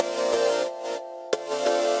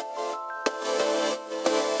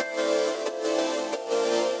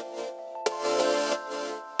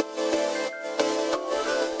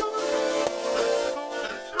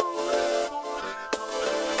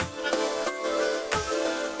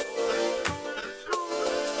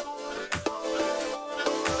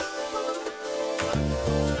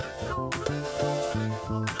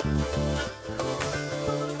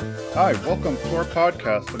Hi, welcome to our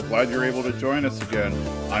podcast. I'm glad you're able to join us again.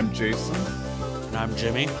 I'm Jason. And I'm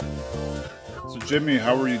Jimmy. So, Jimmy,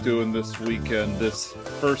 how are you doing this weekend, this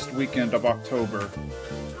first weekend of October?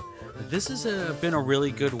 This has been a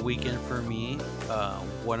really good weekend for me.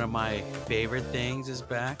 One of my favorite things is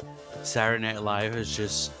back. Saturday Night Live has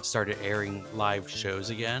just started airing live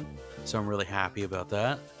shows again, so I'm really happy about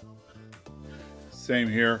that. Same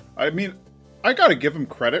here. I mean, I got to give them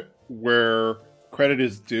credit where credit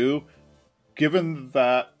is due, given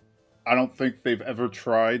that I don't think they've ever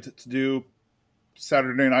tried to do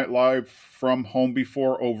Saturday Night Live from home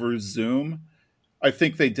before over Zoom. I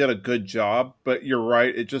think they did a good job, but you're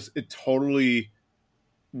right. It totally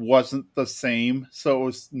wasn't the same. So it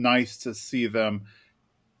was nice to see them,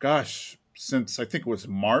 gosh, since I think it was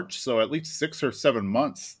March. So at least 6 or 7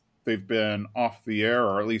 months they've been off the air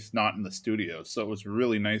or at least not in the studio. So it was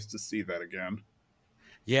really nice to see that again.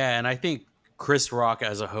 Yeah, and I think Chris Rock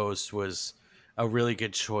as a host was a really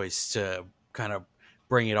good choice to kind of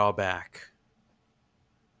bring it all back.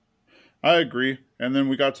 I agree. And then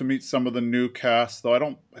we got to meet some of the new cast, though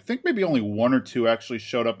I think maybe only one or two actually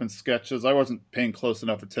showed up in sketches. I wasn't paying close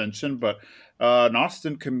enough attention, but an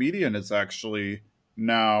Austin comedian is actually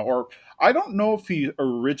now, or I don't know if he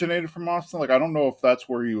originated from Austin. Like, I don't know if that's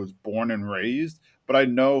where he was born and raised, but I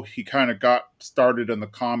know he kind of got started in the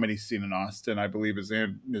comedy scene in Austin. I believe his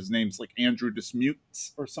name's like Andrew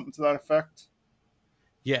Dismutes or something to that effect.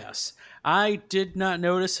 Yes. I did not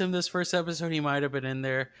notice him this first episode. He might have been in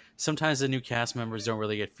there. Sometimes the new cast members don't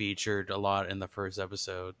really get featured a lot in the first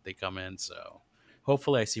episode. They come in, so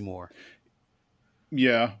hopefully I see more.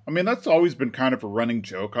 Yeah, I mean that's always been kind of a running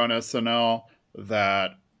joke on SNL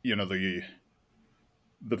that the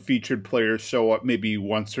featured players show up maybe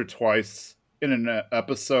once or twice in an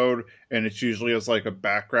episode, and it's usually as like a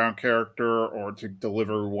background character or to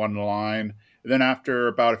deliver one line. And then after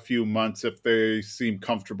about a few months, if they seem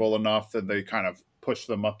comfortable enough, then they kind of push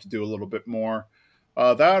them up to do a little bit more.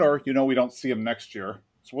 That or we don't see them next year.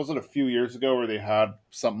 So was it a few years ago where they had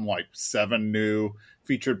something like seven new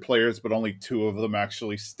featured players, but only two of them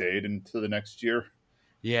actually stayed into the next year?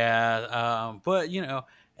 Yeah, but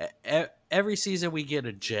every season we get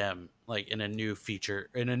a gem, like in a new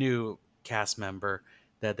feature, in a new cast member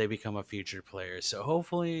that they become a featured player. So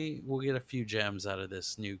hopefully we'll get a few gems out of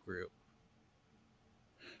this new group.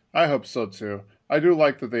 I hope so too. I do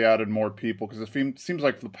like that they added more people because seems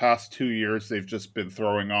like for the past 2 years they've just been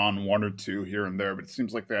throwing on one or two here and there, but it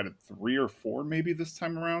seems like they added three or four maybe this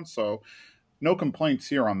time around. So no complaints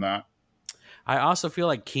here on that. I also feel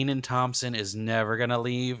like Keenan Thompson is never gonna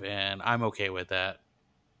leave, and I'm okay with that.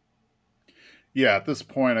 Yeah, at this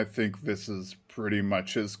point, I think this is pretty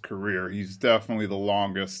much his career. He's definitely the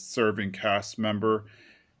longest serving cast member,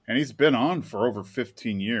 and he's been on for over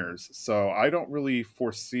 15 years. So I don't really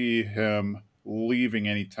foresee him leaving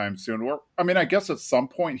anytime soon. Or, I mean, I guess at some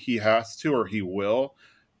point he has to or he will,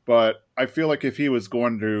 but I feel like if he was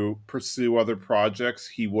going to pursue other projects,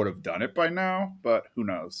 he would have done it by now, but who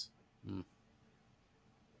knows? Mm.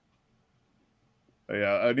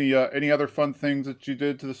 Yeah, any other fun things that you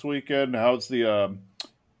did to this weekend? How's the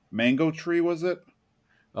mango tree, was it?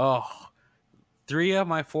 Oh, three of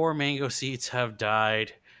my four mango seeds have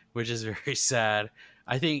died, which is very sad.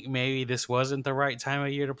 I think maybe this wasn't the right time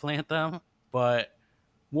of year to plant them, but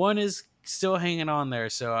one is still hanging on there.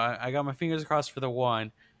 So I got my fingers crossed for the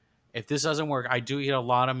one. If this doesn't work, I do eat a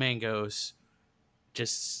lot of mangoes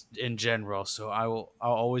just in general. So I'll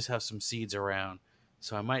always have some seeds around.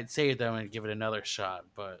 So I might save them and give it another shot,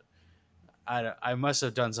 but I must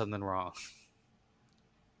have done something wrong.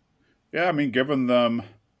 Yeah, I mean, giving them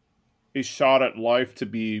a shot at life to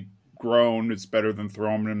be grown is better than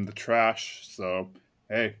throwing them in the trash. So,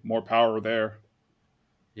 hey, more power there.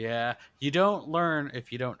 Yeah, you don't learn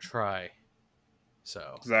if you don't try.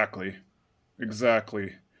 So Exactly.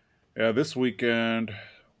 Exactly. Yeah, this weekend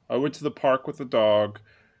I went to the park with the dog.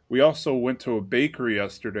 We also went to a bakery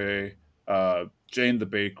yesterday, Jane the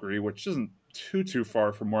Bakery, which isn't too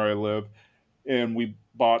far from where I live, and we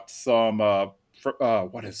bought some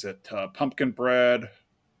what is it? Pumpkin bread,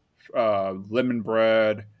 lemon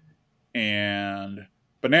bread, and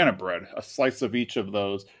banana bread, a slice of each of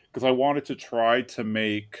those, because I wanted to try to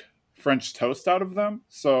make French toast out of them.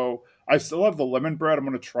 So I still have the lemon bread. I'm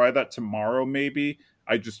going to try that tomorrow, maybe.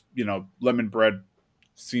 I just, lemon bread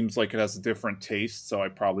seems like it has a different taste, so I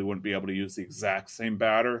probably wouldn't be able to use the exact same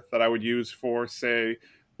batter that I would use for, say,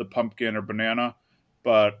 the pumpkin or banana.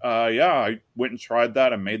 But yeah, I went and tried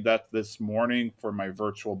that. I made that this morning for my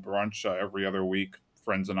virtual brunch every other week.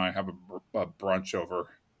 Friends and I have a brunch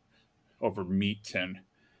over meat tin.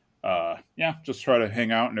 Yeah, just try to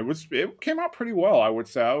hang out, and it came out pretty well. I would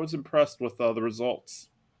say I was impressed with the results.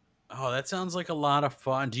 Oh, that sounds like a lot of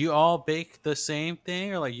fun. Do you all bake the same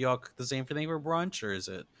thing, or like you all cook the same thing for brunch, or is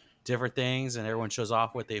it different things and everyone shows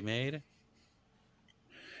off what they made?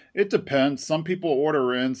 It depends. Some people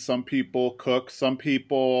order in, some people cook, some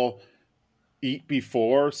people eat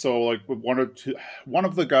before. So like with one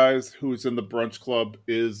of the guys who's in the brunch club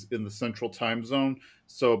is in the central time zone.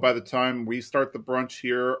 So by the time we start the brunch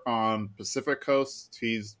here on Pacific coast,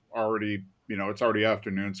 he's already, it's already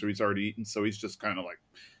afternoon, so he's already eaten. So he's just kind of like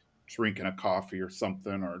drinking a coffee or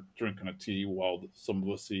something, or drinking a tea while some of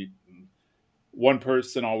us eat. And one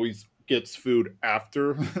person always gets food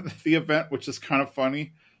after the event, which is kind of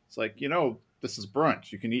funny. It's like, this is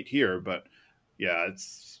brunch. You can eat here, but yeah,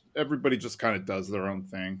 it's everybody just kind of does their own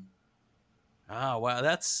thing. Oh wow,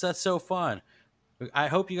 that's so fun. I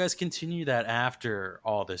hope you guys continue that after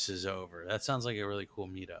all this is over. That sounds like a really cool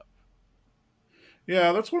meetup.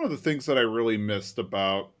 Yeah, that's one of the things that I really missed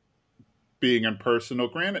about being in person. Now,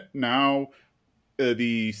 granted, now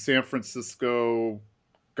the San Francisco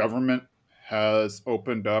government has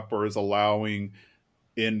opened up or is allowing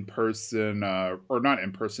in person, or not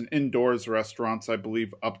in person, indoors restaurants, I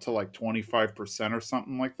believe, up to like 25% or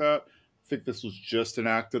something like that. I think this was just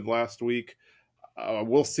enacted last week.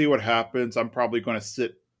 We'll see what happens. I'm probably going to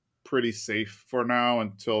sit pretty safe for now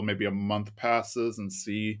until maybe a month passes and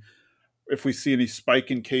see if we see any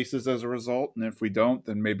spike in cases as a result. And if we don't,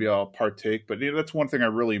 then maybe I'll partake. But that's one thing I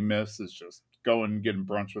really miss is just going and getting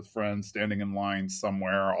brunch with friends, standing in line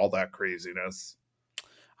somewhere, all that craziness.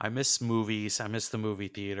 I miss movies. I miss the movie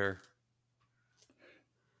theater.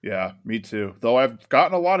 Yeah, me too. Though I've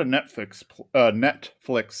gotten a lot of Netflix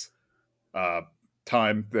uh,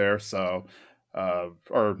 time there, so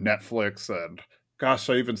or Netflix, and gosh,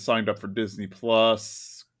 I even signed up for Disney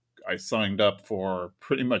Plus. I signed up for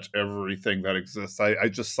pretty much everything that exists. I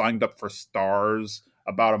just signed up for Stars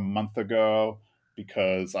about a month ago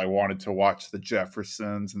because I wanted to watch the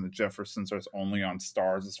Jeffersons, and the Jeffersons are only on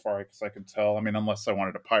Stars as far as I can tell. I mean, unless I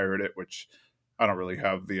wanted to pirate it, which I don't really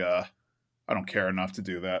have I don't care enough to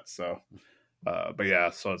do that. So but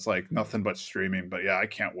yeah, so it's like nothing but streaming. But yeah, I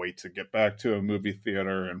can't wait to get back to a movie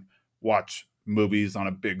theater and watch movies on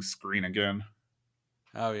a big screen again.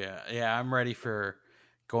 Oh yeah, yeah. I'm ready for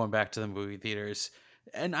going back to the movie theaters.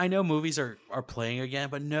 And I know movies are playing again,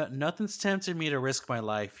 but nothing's tempted me to risk my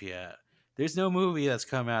life yet. There's no movie that's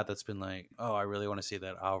come out that's been like, oh, I really want to see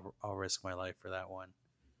that. I'll risk my life for that one.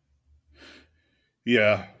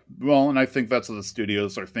 Yeah, well, and I think that's what the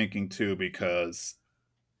studios are thinking too, because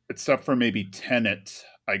except for maybe Tenet,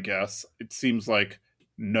 I guess it seems like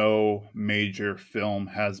no major film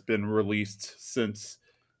has been released since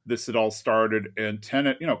this had all started. And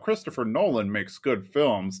Tenet, Christopher Nolan makes good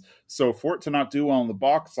films, so for it to not do well in the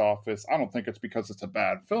box office, I don't think it's because it's a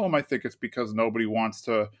bad film. I think it's because nobody wants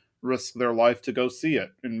to risk their life to go see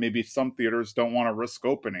it, and maybe some theaters don't want to risk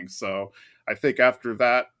opening. So I think after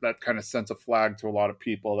that, that kind of sends a flag to a lot of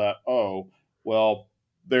people that, oh, well,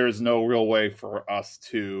 there's no real way for us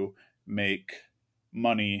to make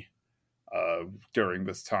money during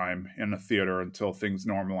this time in a theater until things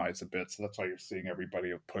normalize a bit. So that's why you're seeing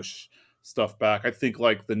everybody push stuff back. I think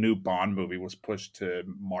like the new Bond movie was pushed to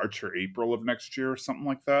March or April of next year or something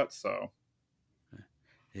like that. So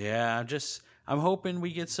Yeah, I'm hoping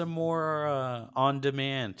we get some more on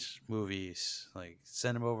demand movies. Like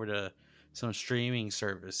send them over to some streaming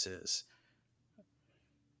services.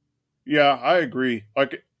 yeah, I agree.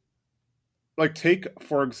 Like take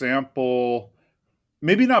for example,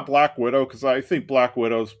 maybe not Black Widow, because I think Black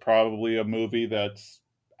Widow's probably a movie that's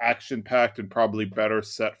action packed and probably better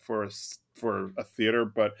set for for a theater.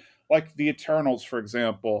 But like the Eternals, for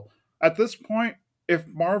example, at this point, if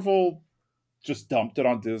Marvel just dumped it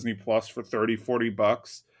on Disney Plus for 30-40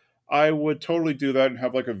 bucks, I would totally do that and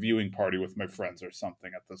have like a viewing party with my friends or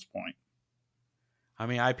something at this point. I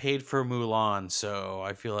mean, I paid for Mulan, so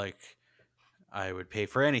I feel like I would pay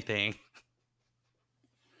for anything.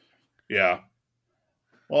 Yeah.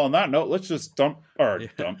 Well, on that note, let's just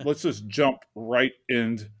Yeah. let's just jump right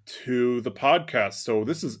into the podcast. So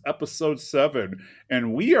this is episode 7,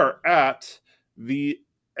 and we are at the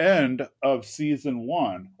end of season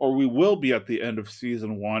 1, or we will be at the end of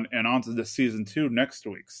season 1 and on to the season 2 next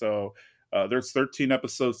week. So there's 13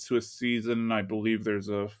 episodes to a season, and I believe there's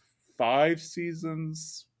a 5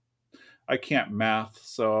 seasons. I can't math,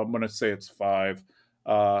 so I'm gonna say it's 5,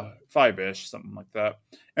 5-ish, something like that.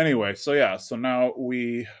 Anyway, so yeah, so now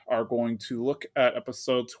we are going to look at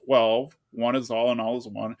episode 12, One is All and All is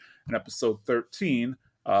One, and episode 13,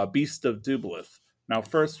 Beast of Dublith. Now,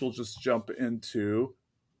 first, we'll just jump into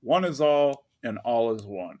One is All and All is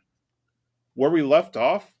One. Where we left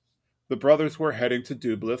off, the brothers were heading to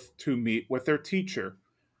Dublith to meet with their teacher.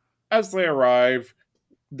 As they arrive,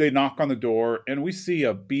 they knock on the door, and we see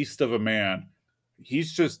a beast of a man.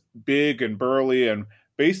 He's just big and burly, and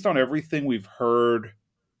based on everything we've heard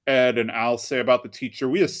Ed and Al say about the teacher,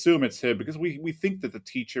 we assume it's him because we think that the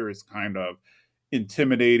teacher is kind of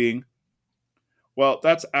intimidating. Well,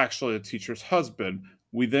 that's actually the teacher's husband.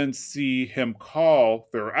 We then see him call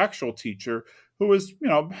their actual teacher, who is,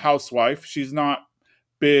 housewife. She's not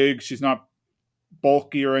big, she's not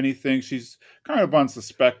bulky or anything. She's kind of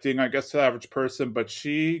unsuspecting, I guess, to the average person, but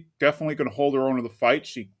she definitely can hold her own in the fight.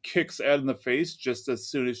 She kicks Ed in the face just as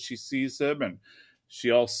soon as she sees him, and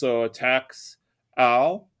she also attacks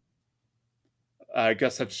Al. I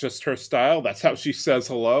guess that's just her style. That's how she says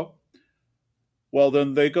hello. Well,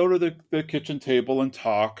 then they go to the kitchen table and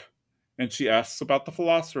talk, and she asks about the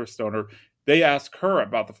Philosopher's Stone, or they ask her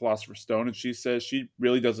about the Philosopher's Stone, and she says she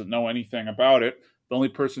really doesn't know anything about it. The only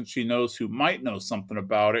person she knows who might know something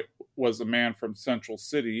about it was a man from Central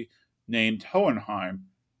City named Hohenheim.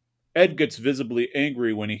 Ed gets visibly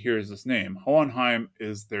angry when he hears this name. Hohenheim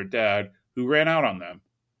is their dad who ran out on them.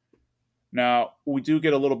 Now, we do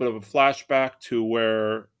get a little bit of a flashback to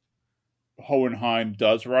where Hohenheim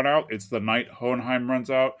does run out. It's the night Hohenheim runs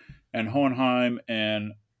out, and Hohenheim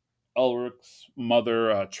and Elric's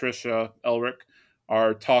mother, Trisha Elric,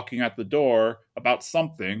 are talking at the door about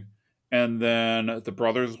something, and then the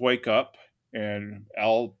brothers wake up, and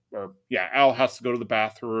Al has to go to the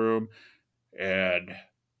bathroom, and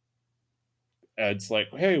Ed's like,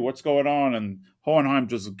 "Hey, what's going on?" And Hohenheim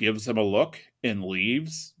just gives him a look and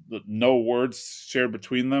leaves. No words shared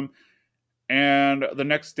between them. And the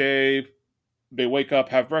next day, they wake up,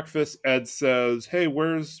 have breakfast. Ed says, "Hey,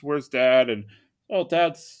 where's Dad?" And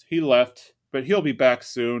he left, but he'll be back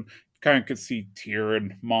soon. Kind of could see tear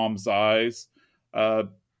in Mom's eyes. Uh,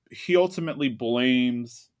 Ed ultimately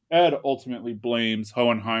blames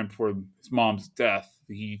Hohenheim for his mom's death.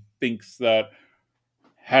 He thinks that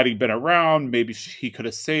had he been around, maybe he could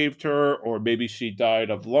have saved her, or maybe she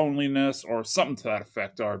died of loneliness, or something to that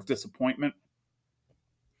effect, or disappointment.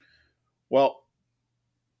 Well,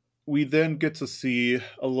 we then get to see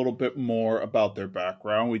a little bit more about their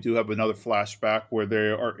background. We do have another flashback where they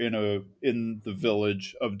are in the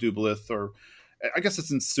village of Dublith, or I guess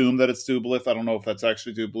it's assumed that it's Dublith. I don't know if that's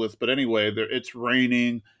actually Dublith, but anyway, it's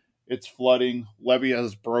raining, it's flooding, levee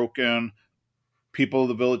has broken. People of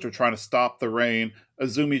the village are trying to stop the rain.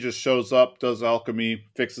 Azumi just shows up, does alchemy,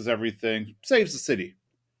 fixes everything, saves the city.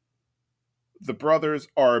 The brothers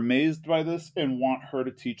are amazed by this and want her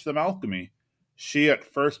to teach them alchemy. She at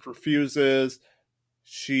first refuses.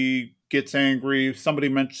 She gets angry. Somebody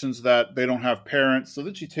mentions that they don't have parents, so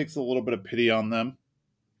then she takes a little bit of pity on them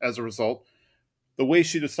as a result. The way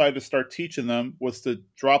she decided to start teaching them was to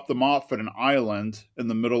drop them off at an island in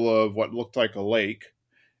the middle of what looked like a lake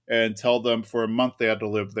and tell them for a month they had to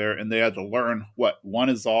live there and they had to learn what one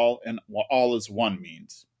is all and what all is one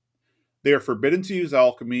means. They are forbidden to use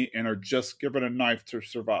alchemy and are just given a knife to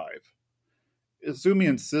survive. Izumi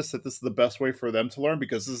insists that this is the best way for them to learn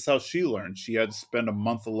because this is how she learned. She had to spend a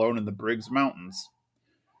month alone in the Briggs Mountains.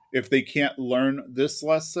 If they can't learn this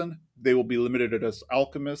lesson, they will be limited as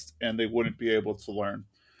alchemists and they wouldn't be able to learn.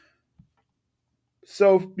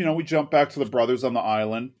 So, we jump back to the brothers on the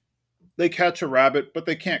island. They catch a rabbit, but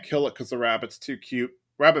they can't kill it because the rabbit's too cute.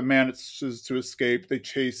 Rabbit manages to escape. They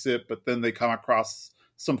chase it, but then they come across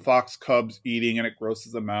some fox cubs eating and it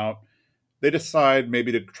grosses them out. They decide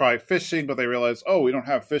maybe to try fishing, but they realize, oh, we don't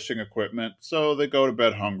have fishing equipment, so they go to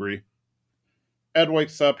bed hungry. Ed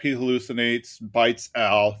wakes up, he hallucinates, bites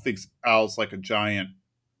Al, thinks Al's like a giant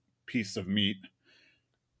piece of meat.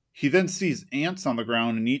 He then sees ants on the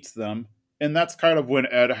ground and eats them, and that's kind of when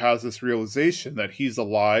Ed has this realization that he's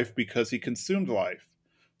alive because he consumed life.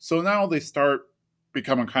 So now they start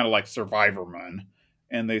becoming kind of like survivor men,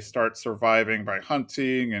 and they start surviving by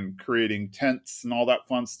hunting and creating tents and all that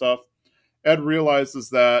fun stuff. Ed realizes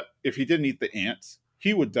that if he didn't eat the ants,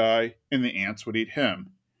 he would die and the ants would eat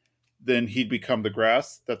him. Then he'd become the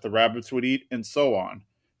grass that the rabbits would eat, and so on.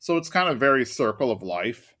 So it's kind of very circle of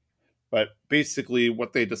life. But basically,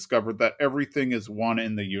 what they discovered that everything is one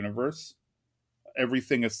in the universe.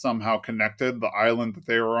 Everything is somehow connected. The island that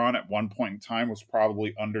they were on at one point in time was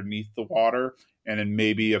probably underneath the water, and in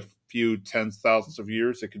maybe a few tens of thousands of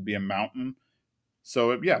years, it could be a mountain.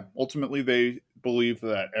 So ultimately they believe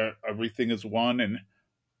that everything is one and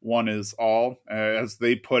one is all. As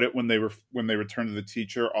they put it when they returned to the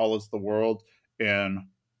teacher, all is the world and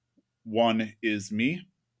one is me.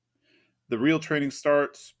 The real training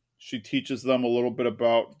starts. She teaches them a little bit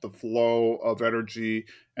about the flow of energy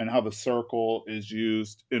and how the circle is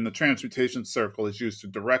used in the transmutation circle is used to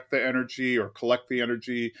direct the energy or collect the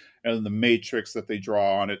energy, and the matrix that they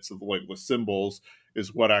draw on it, so like with symbols,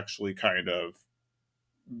 is what actually kind of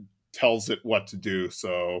tells it what to do.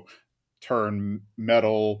 So turn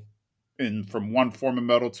metal in from one form of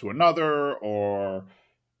metal to another, or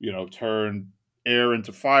turn air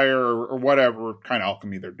into fire, or whatever kind of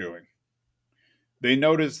alchemy they're doing. They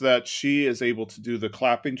notice that she is able to do the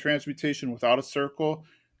clapping transmutation without a circle,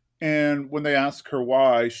 and when they ask her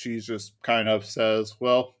why, she just kind of says,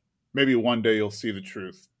 well, maybe one day you'll see the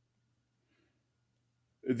truth.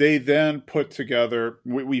 They then put together,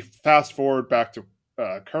 we fast forward back to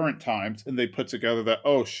current times, and they put together that,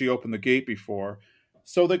 oh, she opened the gate before.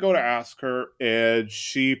 So they go to ask her, and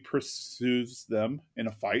she pursues them in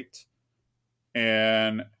a fight.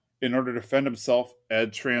 And in order to defend himself,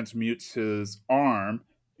 Ed transmutes his arm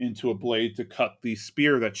into a blade to cut the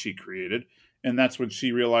spear that she created. And that's when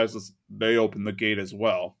she realizes they opened the gate as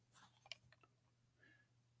well.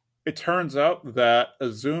 It turns out that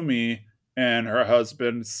Azumi and her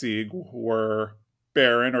husband Sieg were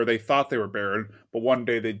barren, or they thought they were barren, but one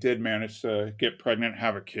day they did manage to get pregnant and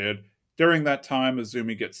have a kid. During that time,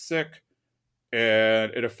 Azumi gets sick,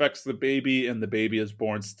 and it affects the baby, and the baby is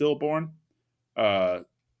born stillborn. Uh,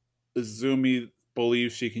 Azumi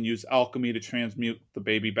believes she can use alchemy to transmute the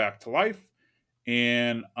baby back to life,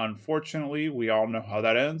 and unfortunately, we all know how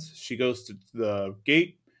that ends. She goes to the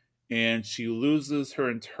gate and she loses her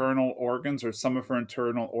internal organs, or some of her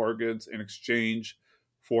internal organs, in exchange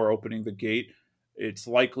for opening the gate. It's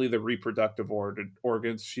likely the reproductive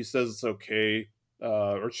organs. She says it's okay,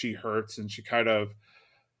 or she hurts, and she kind of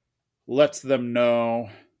lets them know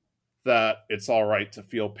that it's all right to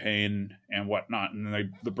feel pain and whatnot. And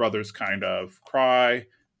then the brothers kind of cry,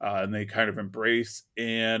 and they kind of embrace,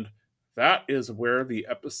 and that is where the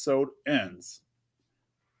episode ends.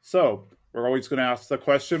 So we're always going to ask the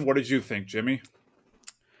question, what did you think, Jimmy?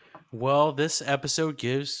 Well, this episode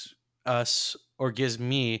gives us, or gives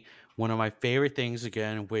me, one of my favorite things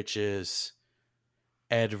again, which is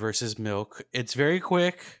Ed versus Milk. It's very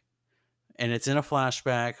quick, and it's in a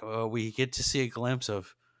flashback. We get to see a glimpse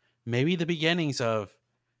of maybe the beginnings of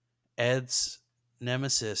Ed's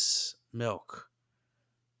nemesis, Milk.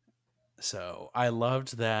 So I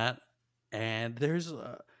loved that. And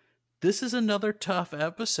this is another tough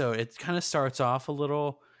episode. It kind of starts off a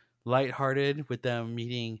little lighthearted with them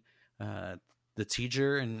meeting uh, the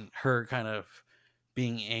teacher and her kind of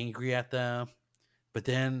being angry at them. But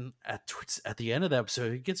then at the end of the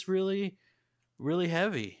episode, it gets really, really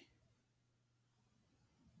heavy.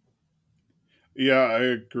 Yeah, I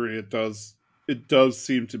agree. It does. It does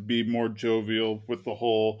seem to be more jovial with the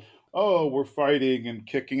whole, oh, we're fighting and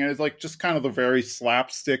kicking. And it's like just kind of the very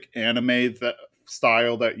slapstick anime that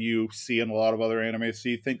style that you see in a lot of other anime. So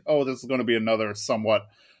you think, oh, this is going to be another somewhat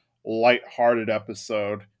light-hearted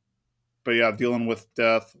episode. But yeah, dealing with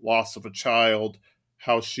death, loss of a child,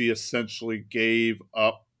 how she essentially gave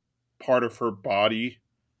up part of her body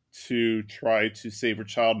to try to save her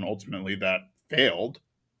child, and ultimately that failed.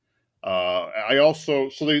 I also,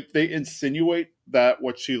 so they insinuate that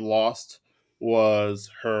what she lost was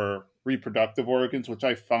her reproductive organs, which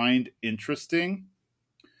I find interesting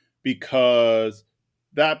because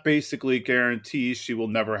that basically guarantees she will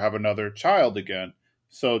never have another child again.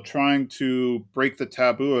 So trying to break the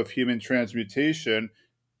taboo of human transmutation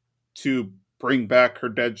to bring back her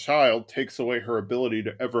dead child takes away her ability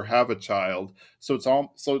to ever have a child. So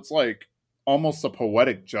it's like almost a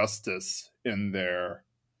poetic justice in there,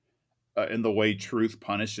 in the way truth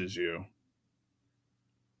punishes you.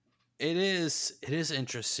 It is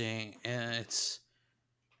interesting, and it's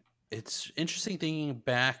interesting thinking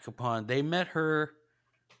back upon they met her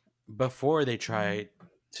before they tried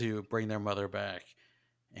to bring their mother back.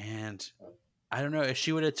 And I don't know if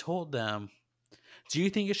she would have told them. Do you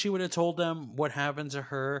think if she would have told them what happened to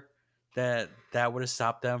her, that would have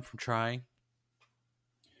stopped them from trying?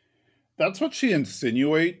 That's what she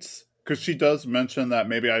insinuates, because she does mention that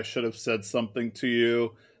maybe I should have said something to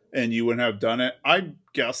you and you wouldn't have done it. I'm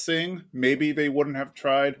guessing maybe they wouldn't have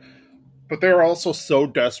tried, but they're also so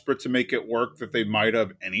desperate to make it work that they might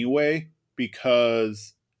have anyway,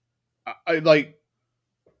 because I like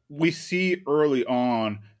we see early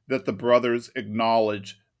on that the brothers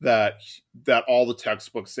acknowledge that all the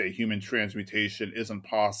textbooks say human transmutation isn't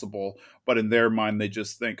possible, but in their mind they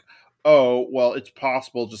just think, oh, well, it's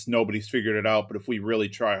possible, just nobody's figured it out, but if we really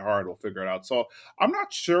try hard we'll figure it out. So I'm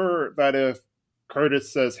not sure that if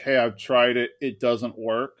Curtis says, hey, I've tried it, it doesn't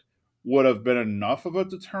work, would have been enough of a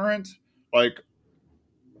deterrent. Like,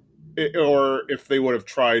 or if they would have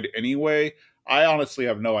tried anyway. I honestly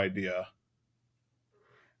have no idea.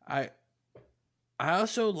 I I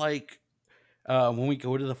also like when we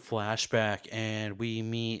go to the flashback and we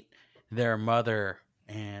meet their mother,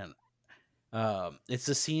 and it's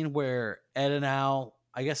the scene where Ed and Al,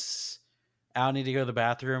 I guess Al needed to go to the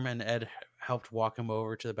bathroom, and Ed helped walk him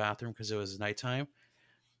over to the bathroom because it was nighttime.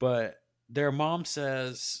 But their mom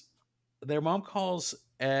says, their mom calls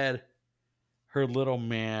Ed her little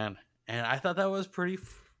man, and I thought that was pretty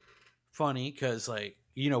funny because, like,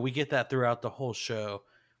 we get that throughout the whole show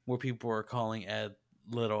where people are calling Ed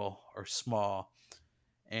little or small,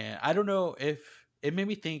 and I don't know if it made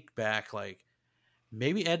me think back, like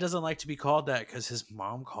maybe Ed doesn't like to be called that because his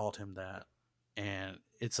mom called him that, and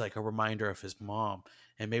it's like a reminder of his mom,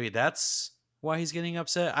 and maybe that's why he's getting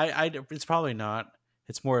upset. It's probably not.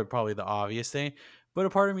 It's more probably the obvious thing, but a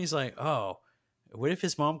part of me is like, oh, what if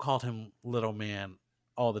his mom called him little man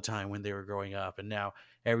all the time when they were growing up, and now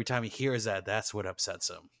every time he hears that, that's what upsets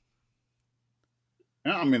him.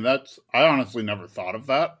 Yeah, I mean, I honestly never thought of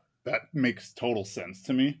that. That makes total sense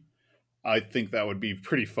to me. I think that would be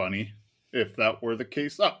pretty funny if that were the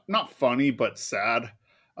case. Not funny, but sad.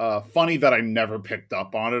 Funny that I never picked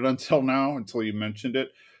up on it until now, until you mentioned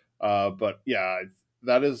it. But yeah,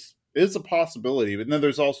 that is a possibility. And then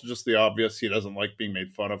there's also just the obvious: he doesn't like being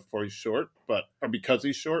made fun of for he's short, but or because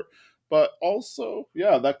he's short. But also,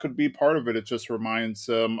 yeah, that could be part of it. It just reminds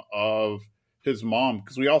him of his mom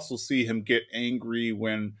because we also see him get angry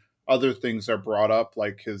when other things are brought up,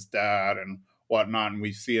 like his dad and whatnot. And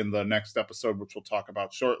we see in the next episode, which we'll talk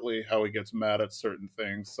about shortly, how he gets mad at certain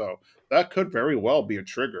things. So that could very well be a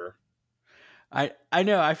trigger. I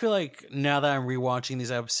know. I feel like now that I'm rewatching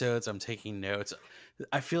these episodes, I'm taking notes.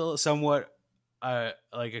 I feel somewhat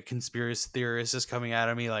like a conspiracy theorist is coming out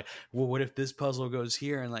of me. Like, well, what if this puzzle goes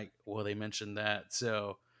here? And like, well, they mentioned that.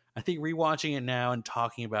 So I think rewatching it now and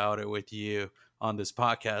talking about it with you on this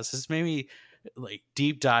podcast has made me like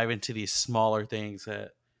deep dive into these smaller things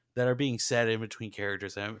that are being said in between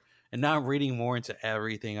characters, and now I'm reading more into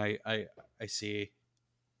everything I see.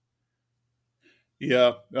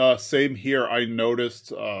 Yeah, same here. I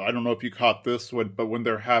noticed. I don't know if you caught this one, but when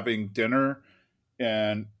they're having dinner,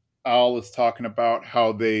 and Al is talking about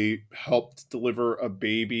how they helped deliver a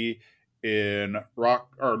baby in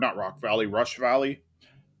Rock or not Rock Valley, Rush Valley,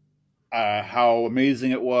 how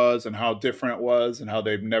amazing it was and how different it was and how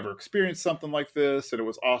they've never experienced something like this and it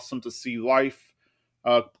was awesome to see life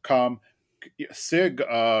come. Sig,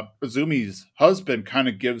 Azumi's husband, kind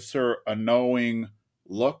of gives her a knowing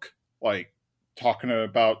look, like talking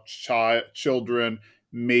about children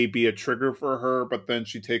may be a trigger for her, but then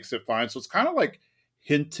she takes it fine. So it's kind of like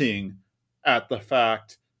hinting at the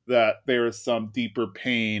fact that there is some deeper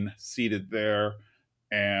pain seated there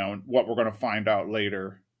and what we're going to find out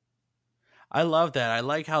later. I love that. I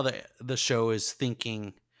like how the show is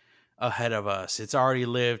thinking ahead of us. It's already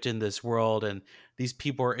lived in this world, and these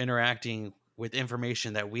people are interacting with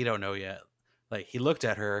information that we don't know yet. Like he looked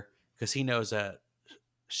at her because he knows that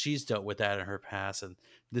she's dealt with that in her past, and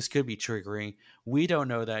this could be triggering. We don't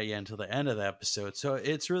know that yet until the end of the episode. So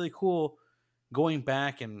it's really cool going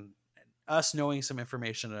back and us knowing some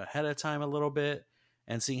information ahead of time a little bit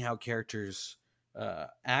and seeing how characters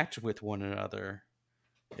act with one another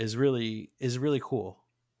is really cool.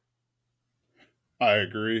 I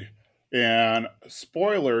agree. And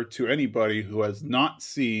spoiler to anybody who has not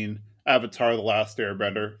seen Avatar The Last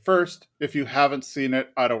Airbender. First, if you haven't seen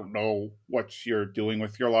it, I don't know what you're doing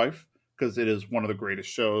with your life because it is one of the greatest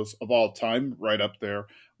shows of all time, right up there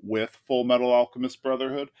with Full Metal Alchemist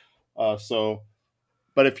Brotherhood. So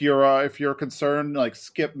but if you're concerned, like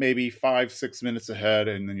skip maybe 5 6 minutes ahead,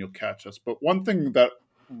 and then you'll catch us. But one thing that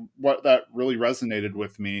what that really resonated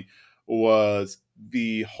with me was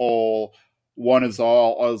the whole one is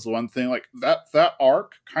all is one thing. Like that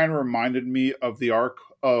arc kind of reminded me of the arc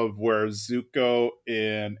of where Zuko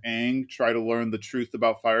and Aang try to learn the truth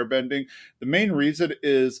about firebending. The main reason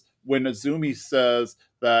is when Azumi says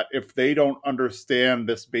that if they don't understand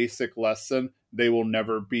this basic lesson, they will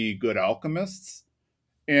never be good alchemists,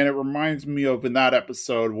 and it reminds me of in that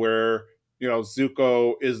episode where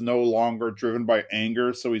Zuko is no longer driven by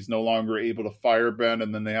anger, so he's no longer able to firebend,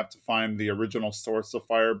 and then they have to find the original source of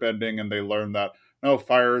firebending, and they learn that no,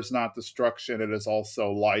 fire is not destruction; it is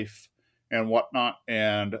also life and whatnot.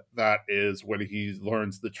 And that is when he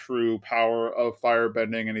learns the true power of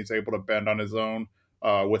firebending, and he's able to bend on his own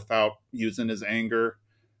without using his anger.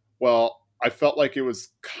 Well, I felt like it was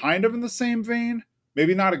kind of in the same vein,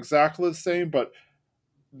 maybe not exactly the same, but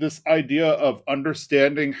this idea of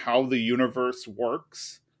understanding how the universe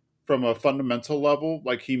works from a fundamental level.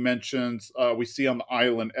 Like he mentions, we see on the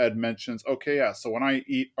island, Ed mentions, okay, yeah, so when I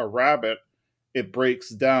eat a rabbit, it breaks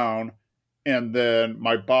down, and then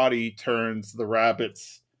my body turns the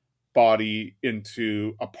rabbit's body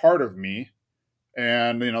into a part of me.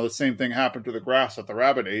 And the same thing happened to the grass that the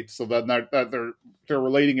rabbit ate. So then that they're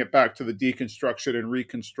relating it back to the deconstruction and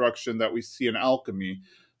reconstruction that we see in alchemy.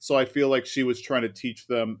 So I feel like she was trying to teach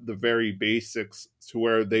them the very basics to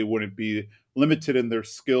where they wouldn't be limited in their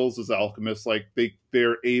skills as alchemists. Like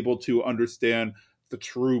they're able to understand the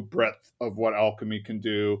true breadth of what alchemy can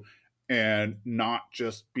do, and not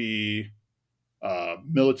just be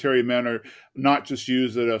military men, or not just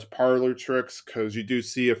use it as parlor tricks, because you do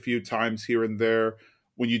see a few times here and there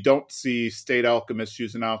when you don't see state alchemists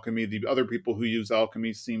using alchemy, the other people who use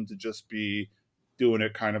alchemy seem to just be doing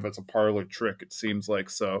it kind of as a parlor trick, it seems like.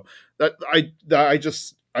 So I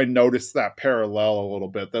noticed that parallel a little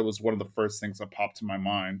bit. That was one of the first things that popped to my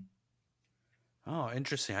mind. Oh,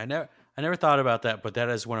 interesting. I never thought about that, but that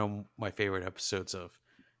is one of my favorite episodes of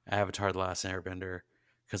Avatar: The Last Airbender,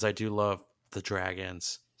 because I do love the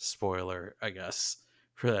dragons. Spoiler, I guess,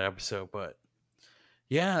 for that episode. But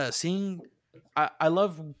yeah, I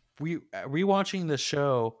love rewatching the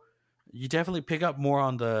show. You definitely pick up more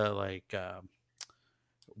on the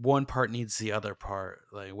one part needs the other part.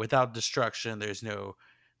 Like without destruction, there's no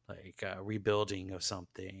rebuilding of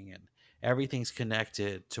something, and everything's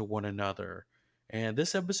connected to one another. And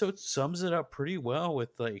this episode sums it up pretty well with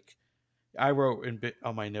I wrote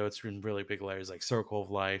on my notes in really big letters like circle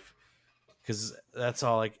of life, because that's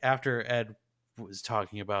all. Like after Ed was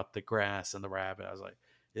talking about the grass and the rabbit, I was like,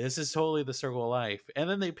 this is totally the circle of life. And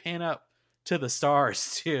then they pan up to the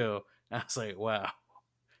stars too. I was like, wow,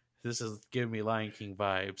 this is giving me Lion King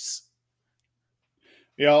vibes.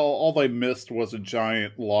 Yeah, all they missed was a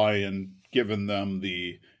giant lion giving them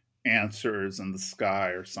the answers in the sky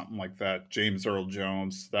or something like that. James Earl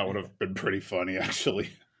Jones. That would have been pretty funny,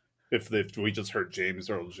 actually, if we just heard James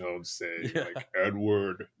Earl Jones say, Yeah. like,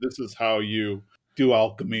 Edward, this is how you do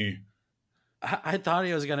alchemy. I thought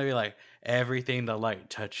he was gonna be like, everything the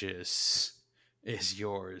light touches is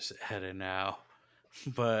yours, Ed and now.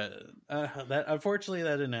 But that unfortunately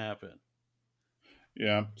that didn't happen.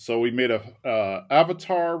 Yeah, so we made a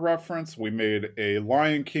Avatar reference. We made a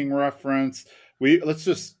Lion King reference. Let's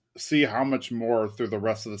just see how much more through the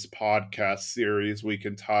rest of this podcast series we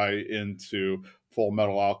can tie into Full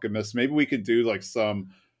Metal Alchemist. Maybe we could do like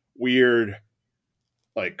some weird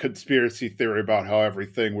like conspiracy theory about how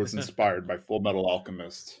everything was inspired by Full Metal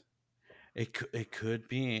Alchemist. It could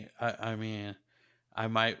be. I mean, I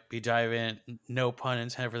might be diving, no pun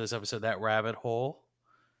intended for this episode, that rabbit hole,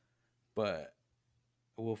 but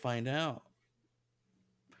we'll find out.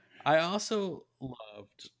 I also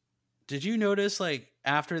loved. Did you notice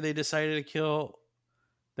after they decided to kill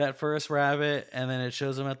that first rabbit and then it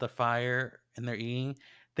shows them at the fire and they're eating,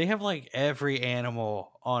 they have every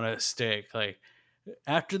animal on a stick. Like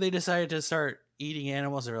after they decided to start eating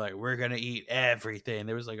animals, they're like, we're gonna eat everything.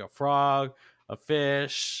 There was like a frog, a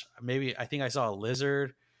fish, maybe I think I saw a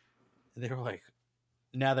lizard. They were like,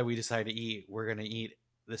 now that we decide to eat, we're gonna eat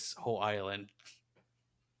this whole island.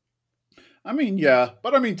 I mean, yeah,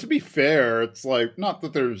 but I mean, to be fair, it's like not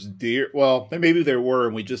that there's deer. Well, maybe there were,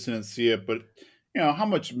 and we just didn't see it. But how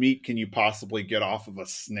much meat can you possibly get off of a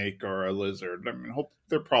snake or a lizard? I mean,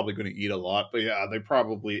 they're probably going to eat a lot, but yeah, they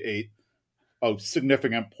probably ate a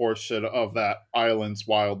significant portion of that island's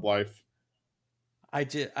wildlife. I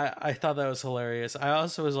did. I thought that was hilarious. I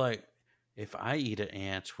also was like, if I eat an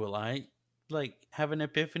ant, will I have an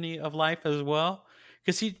epiphany of life as well?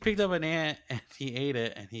 Because he picked up an ant and he ate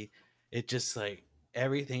it, and it just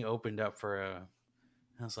everything opened up for a.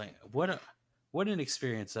 I was like, what an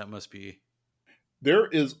experience that must be. There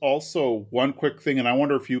is also one quick thing, and I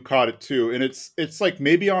wonder if you caught it too. And it's like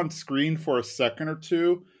maybe on screen for a second or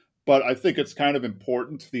two, but I think it's kind of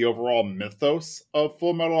important to the overall mythos of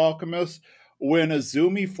Full Metal Alchemist. When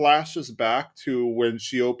Azumi flashes back to when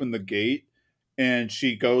she opened the gate and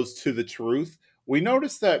she goes to the Truth, we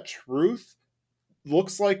notice that Truth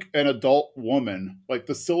looks like an adult woman. Like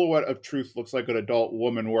the silhouette of Truth looks like an adult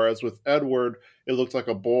woman, whereas with Edward, it looks like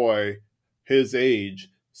a boy his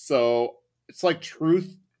age. So it's like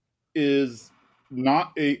Truth is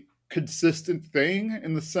not a consistent thing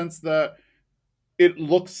in the sense that it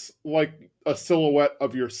looks like a silhouette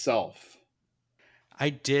of yourself. I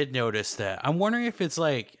did notice that. I'm wondering if it's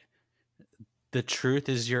the truth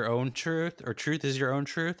is your own truth, or truth is your own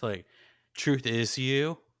truth. Like truth is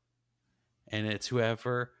you, and it's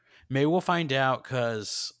whoever. Maybe we'll find out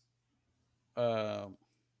because now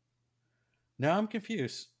I'm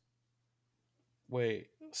confused. Wait,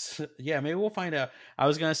 Yeah, maybe we'll find out. I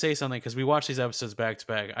was gonna say something because we watched these episodes back to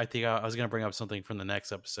back. I think I was gonna bring up something from the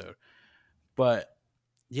next episode, but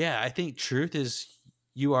yeah, I think truth is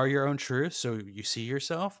you are your own truth, so you see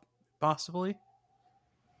yourself possibly.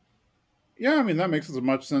 Yeah, I mean that makes as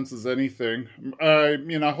much sense as anything.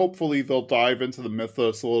 Hopefully they'll dive into the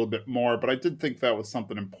mythos a little bit more, but I did think that was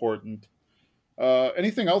something important.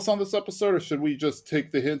 Anything else on this episode, or should we just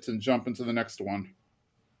take the hint and jump into the next one?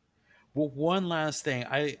 Well, one last thing,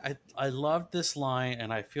 I love this line,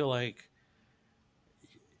 and I feel like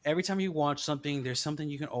every time you watch something, there's something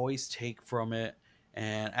you can always take from it.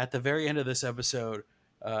 And at the very end of this episode,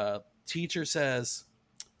 teacher says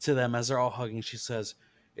to them as they're all hugging, she says,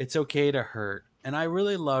 "It's okay to hurt." And I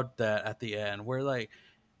really loved that at the end, where like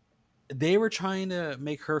they were trying to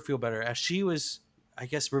make her feel better as she was, I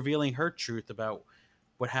guess, revealing her truth about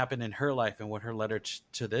what happened in her life and what her led her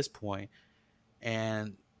to this point.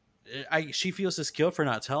 And she feels this guilt for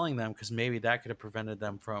not telling them because maybe that could have prevented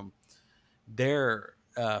them from their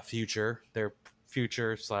their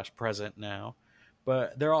future slash present now.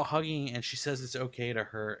 But they're all hugging, and she says it's okay to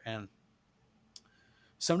hurt. And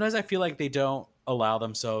sometimes I feel like they don't allow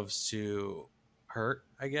themselves to hurt,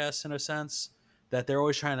 I guess, in a sense, that they're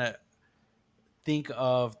always trying to think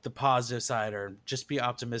of the positive side or just be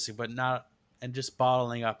optimistic, but not, and just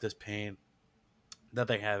bottling up this pain that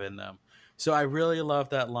they have in them. So I really love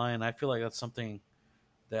that line. I feel like that's something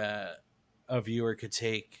that a viewer could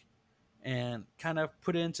take and kind of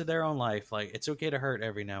put it into their own life. Like, it's okay to hurt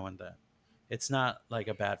every now and then. It's not like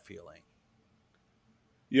a bad feeling.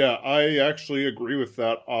 Yeah, I actually agree with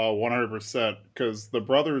that 100% because the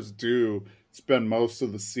brothers do spend most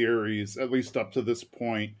of the series, at least up to this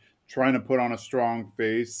point, trying to put on a strong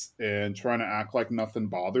face and trying to act like nothing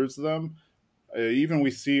bothers them. Even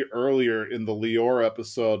we see earlier in the Lior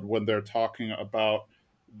episode when they're talking about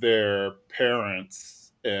their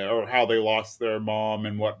parents or how they lost their mom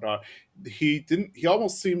and whatnot. He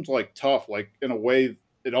almost seemed like tough, like in a way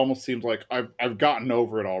it almost seemed like I've gotten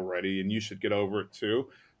over it already and you should get over it too.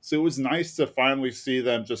 So it was nice to finally see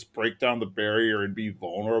them just break down the barrier and be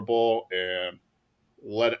vulnerable and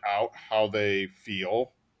let out how they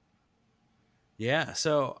feel. Yeah,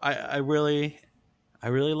 so I really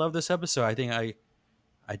love this episode. I think I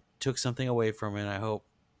took something away from it. And I hope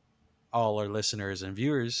all our listeners and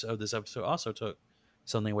viewers of this episode also took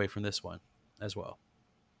something away from this one as well.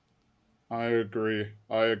 I agree.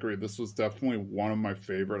 I agree. This was definitely one of my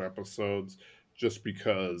favorite episodes just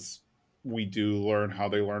because we do learn how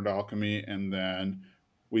they learned alchemy and then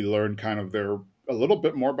we learn kind of their a little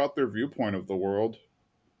bit more about their viewpoint of the world.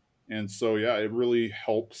 And so yeah, it really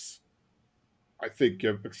helps I think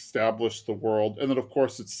establish the world and then of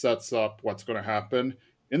course it sets up what's going to happen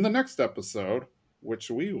in the next episode, which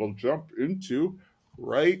we will jump into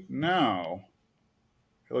right now.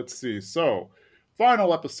 Let's see. So,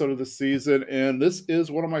 final episode of the season, and this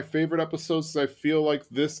is one of my favorite episodes. I feel like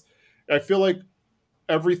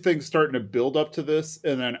everything's starting to build up to this,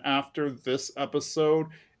 and then after this episode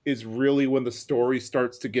is really when the story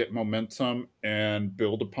starts to get momentum and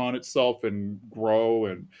build upon itself and grow,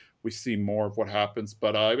 and we see more of what happens.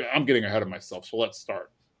 But I'm getting ahead of myself, so let's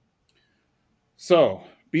start. So,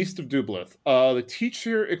 Beast of Dublith. The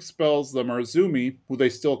teacher expels them, or Azumi, who they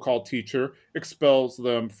still call teacher, expels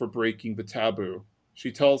them for breaking the taboo.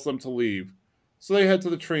 She tells them to leave. So they head to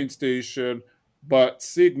the train station, but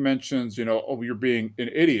Sig mentions, oh, you're being an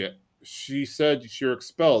idiot. She said you're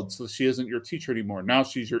expelled, so she isn't your teacher anymore. Now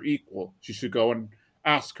she's your equal. She should go and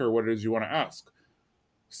ask her what it is you want to ask.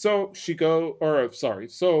 So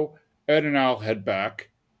Ed and Al head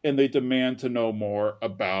back, and they demand to know more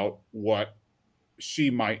about what she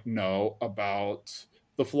might know about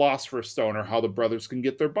the Philosopher's Stone or how the brothers can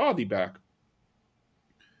get their body back.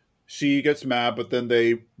 She gets mad, but then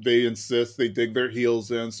they insist, they dig their heels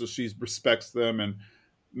in, so she respects them and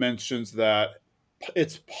mentions that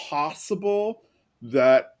it's possible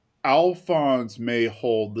that Alphonse may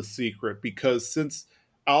hold the secret because since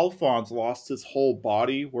Alphonse lost his whole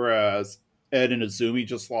body, whereas Ed and Azumi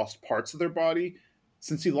just lost parts of their body,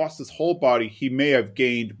 since he lost his whole body, he may have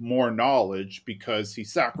gained more knowledge because he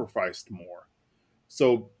sacrificed more.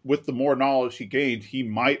 So, with the more knowledge he gained, he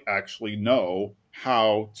might actually know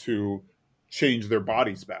how to change their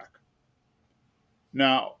bodies back.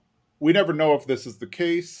 Now, we never know if this is the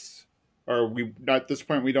case, or we at this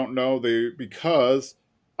point we don't know because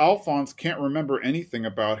Alphonse can't remember anything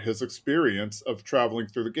about his experience of traveling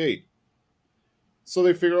through the gate. So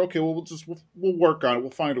they figure, okay, well, we'll work on it.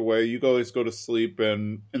 We'll find a way. You guys go to sleep,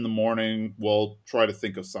 and in the morning we'll try to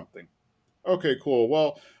think of something. Okay, cool.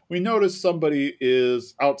 Well, we notice somebody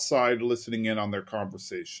is outside listening in on their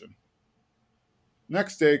conversation.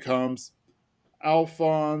 Next day comes,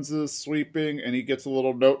 Alphonse is sleeping, and he gets a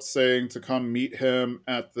little note saying to come meet him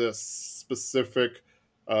at this specific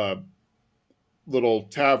uh, little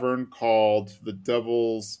tavern called the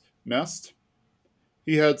Devil's Nest.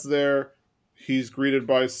 He heads there. He's greeted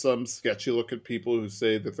by some sketchy looking people who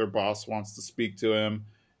say that their boss wants to speak to him.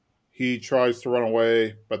 He tries to run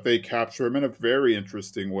away, but they capture him in a very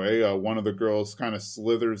interesting way. One of the girls kind of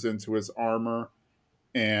slithers into his armor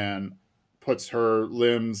and puts her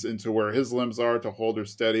limbs into where his limbs are to hold her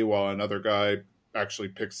steady, while another guy actually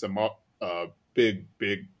picks him up. Big,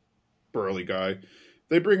 burly guy.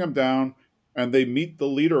 They bring him down, and they meet the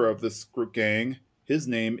leader of this gang. His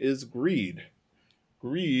name is Greed.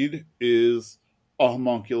 Greed is a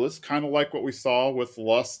homunculus, kind of like what we saw with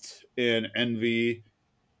Lust and Envy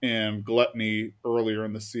and Gluttony earlier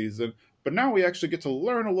in the season. But now we actually get to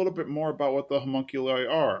learn a little bit more about what the homunculi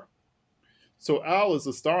are. So Al is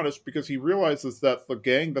astonished because he realizes that the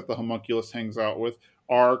gang that the homunculus hangs out with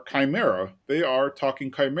are Chimera. They are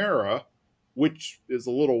talking Chimera, which is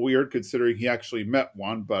a little weird considering he actually met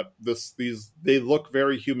one. But these they look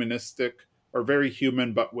very humanistic or very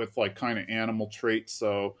human, but with like kind of animal traits.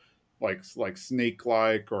 So like snake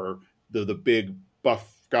like, or the big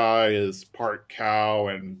buff guy is part cow,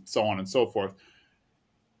 and so on and so forth.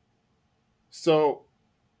 So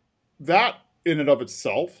that in and of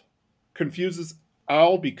itself confuses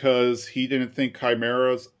Al because he didn't think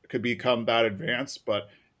chimeras could become that advanced, but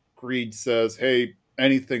Greed says, hey,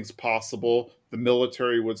 anything's possible. The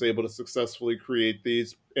military was able to successfully create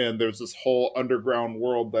these, and there's this whole underground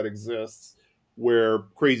world that exists where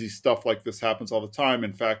crazy stuff like this happens all the time.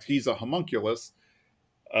 In fact, he's a homunculus.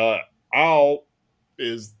 Uh, Al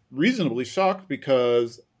is reasonably shocked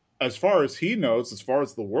because, as far as he knows, as far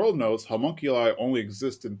as the world knows, homunculi only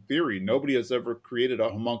exist in theory. Nobody has ever created a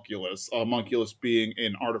homunculus being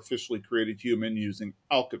an artificially created human using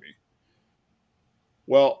alchemy.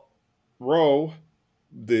 Well, Ro,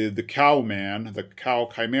 the cow man, the cow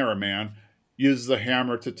chimera man, uses a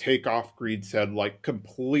hammer to take off Greed's head, like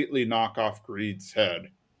completely knock off Greed's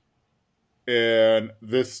head. And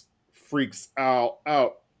this freaks Al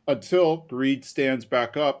out until Greed stands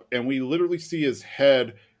back up, and we literally see his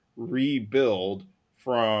head rebuild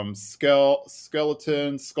from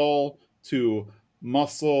skeleton, skull to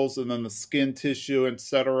muscles, and then the skin tissue,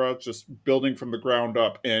 etc., just building from the ground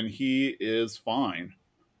up, and he is fine.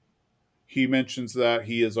 He mentions that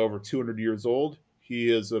he is over 200 years old. He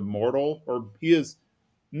is immortal, or he is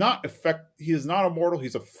not immortal.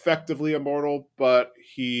 He's effectively immortal, but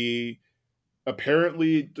he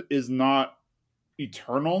apparently is not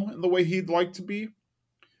eternal in the way he'd like to be.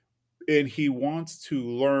 And he wants to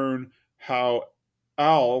learn how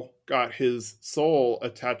Al got his soul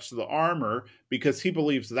attached to the armor because he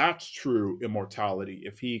believes that's true immortality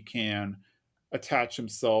if he can attach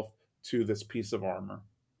himself to this piece of armor,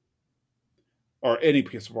 or any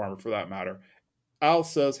piece of armor for that matter. Al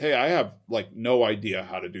says, hey, I have like no idea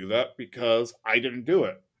how to do that because I didn't do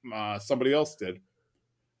it. Somebody else did.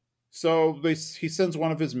 So he sends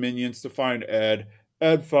one of his minions to find Ed.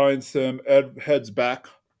 Ed finds him. Ed heads back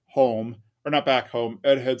home, or not back home.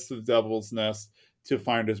 Ed heads to the Devil's Nest to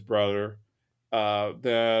find his brother.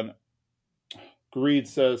 Then Greed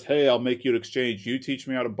says, "Hey, I'll make you an exchange. You teach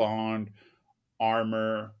me how to bond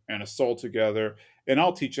armor and a soul together, and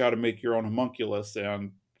I'll teach you how to make your own homunculus,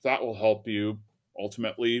 and that will help you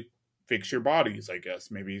ultimately fix your bodies." I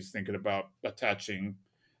guess maybe he's thinking about attaching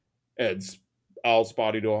Ed's Al's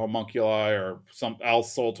body to a homunculi, or some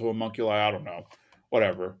Al's soul to a homunculi. I don't know,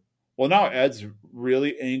 whatever. Well, now Ed's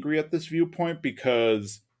really angry at this viewpoint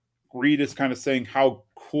because Greed is kind of saying how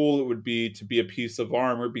cool it would be to be a piece of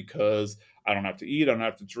armor because I don't have to eat, I don't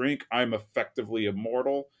have to drink, I'm effectively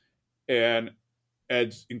immortal. And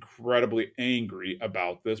Ed's incredibly angry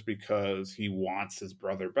about this because he wants his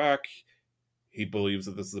brother back. He believes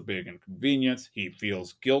that this is a big inconvenience. He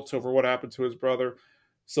feels guilt over what happened to his brother.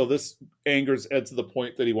 So this angers Ed to the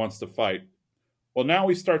point that he wants to fight. Well, now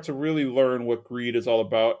we start to really learn what Greed is all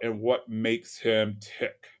about and what makes him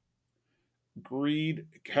tick. Greed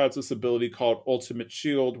has this ability called Ultimate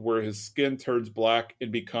Shield, where his skin turns black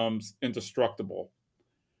and becomes indestructible.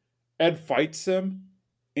 Ed fights him,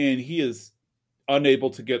 and he is unable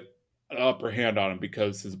to get an upper hand on him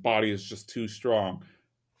because his body is just too strong.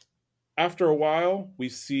 After a while, we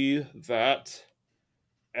see that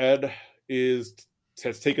Ed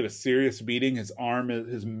has taken a serious beating. His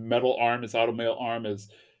metal arm, his automail arm, is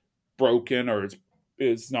broken, or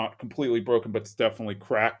is not completely broken, but it's definitely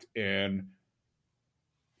cracked. And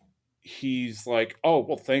he's like, "Oh,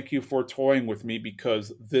 well, thank you for toying with me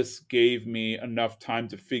because this gave me enough time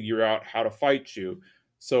to figure out how to fight you."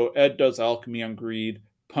 So Ed does alchemy on Greed,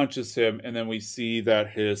 punches him, and then we see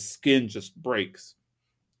that his skin just breaks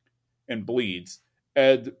and bleeds.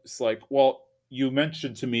 Ed's like, "Well, you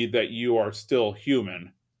mentioned to me that you are still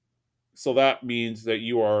human, so that means that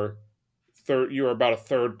you are about a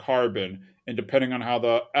third carbon, and depending on how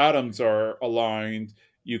the atoms are aligned,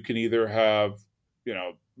 you can either have,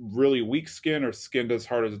 really weak skin or skin as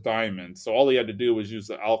hard as a diamond." So all he had to do was use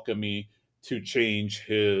the alchemy to change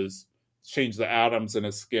the atoms in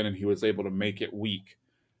his skin, and he was able to make it weak.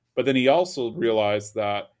 But then he also realized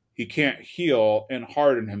that he can't heal and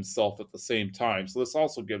harden himself at the same time. So this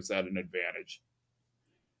also gives Ed an advantage.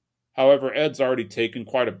 However, Ed's already taken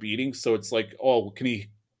quite a beating, so it's like, oh, can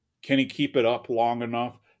he keep it up long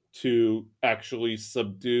enough to actually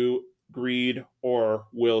subdue Greed, or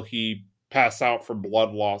will he pass out from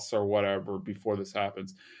blood loss or whatever before this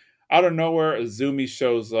happens? Out of nowhere, Azumi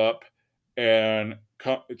shows up and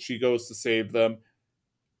she goes to save them.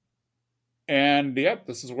 And yep,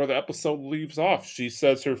 this is where the episode leaves off. She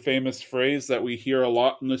says her famous phrase that we hear a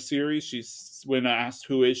lot in the series. She's when asked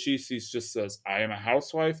who is she just says, "I am a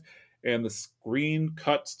housewife," and the screen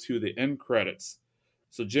cuts to the end credits.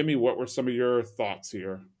 So, Jimmy, what were some of your thoughts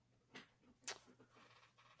here?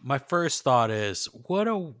 My first thought is, what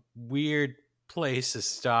a weird place to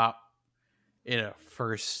stop in a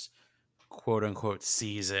first quote unquote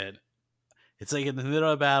season. It's like in the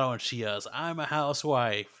middle of battle and she yells, "I'm a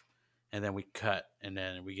housewife." And then we cut and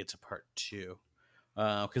then we get to part two.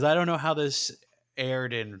 Because I don't know how this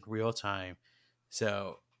aired in real time.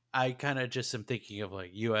 So I kind of just am thinking of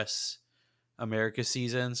like US America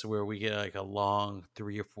seasons where we get like a long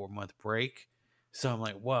 3 or 4 month break. So I'm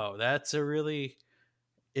like, whoa, that's a really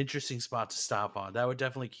interesting spot to stop on. That would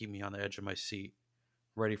definitely keep me on the edge of my seat,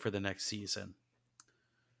 ready for the next season.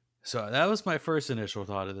 So that was my first initial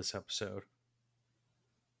thought of this episode.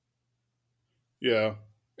 Yeah.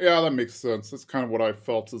 Yeah, that makes sense. That's kind of what I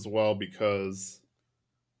felt as well because,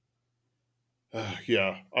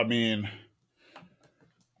 yeah, I mean,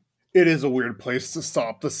 it is a weird place to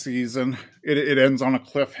stop the season. It ends on a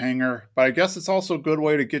cliffhanger, but I guess it's also a good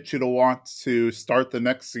way to get you to want to start the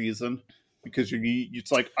next season because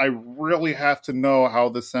it's like, I really have to know how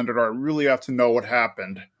this ended, or I really have to know what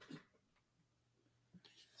happened.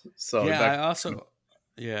 So Yeah, that I also,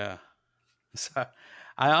 yeah. So,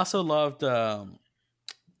 I also loved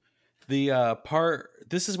the part.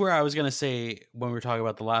 This is where I was gonna say when we were talking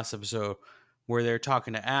about the last episode, where they're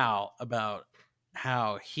talking to Al about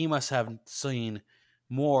how he must have seen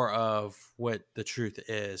more of what the truth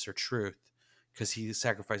is or truth because he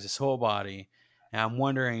sacrificed his whole body. And I'm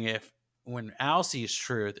wondering if when Al sees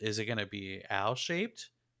truth, is it gonna be Al shaped?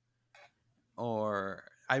 Or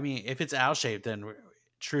I mean, if it's owl shaped, then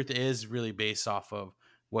truth is really based off of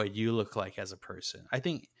what you look like as a person. I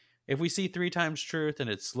think if we see 3 times truth and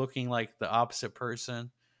it's looking like the opposite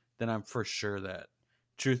person, then I'm for sure that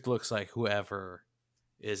truth looks like whoever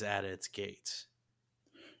is at its gate.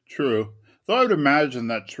 true. So I would imagine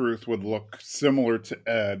that Truth would look similar to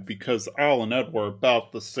Ed because Al and Ed were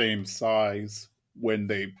about the same size when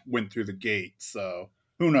they went through the gate. So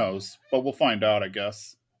who knows? But we'll find out, I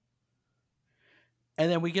guess.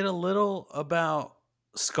 And then we get a little about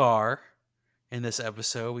Scar in this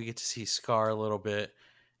episode. We get to see Scar a little bit,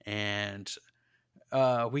 and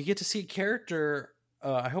we get to see a character.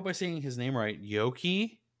 I hope I'm saying his name right,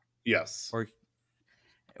 Yoki, Yes. or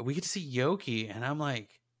we get to see Yoki, and I'm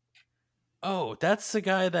like, oh, that's the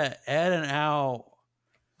guy that Ed and Al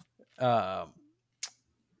um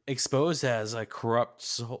exposed as a corrupt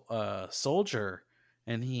soldier,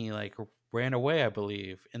 and he like ran away, I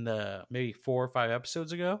believe, in the maybe 4 or 5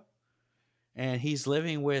 episodes ago, and he's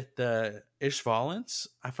living with the Ishvalans.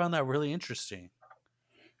 I found that really interesting.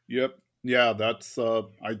 Yep. Yeah, that's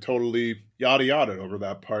I totally yada yada over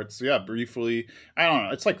that part. So yeah, briefly, I don't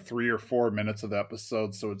know, it's like 3 or 4 minutes of the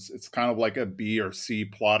episode, so it's kind of like a B or C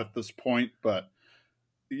plot at this point, but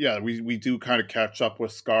yeah, we do kind of catch up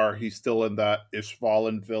with Scar. He's still in that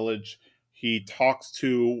Ishvalan village. He talks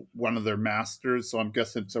to one of their masters, so I'm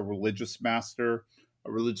guessing it's a religious master,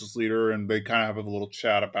 a religious leader, and they kind of have a little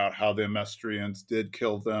chat about how the Amestrians did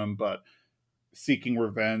kill them, but seeking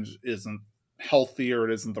revenge isn't healthy, or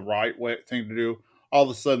it isn't the right thing to do. All of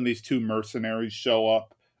a sudden, these two mercenaries show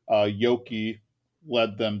up. Yoki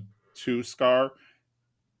led them to Scar,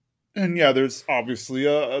 and yeah, there's obviously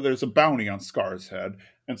there's a bounty on Scar's head,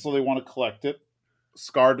 and so they want to collect it.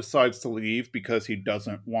 Scar decides to leave because he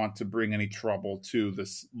doesn't want to bring any trouble to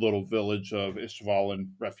this little village of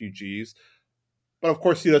Ishvalan refugees. But of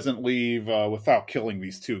course, he doesn't leave without killing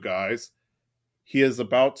these two guys. He is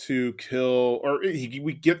about to kill, or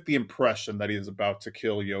we get the impression that he is about to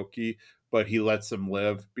kill Yoki, but he lets him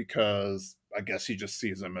live because I guess he just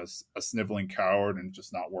sees him as a sniveling coward and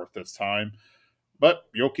just not worth his time. But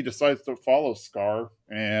Yoki decides to follow Scar,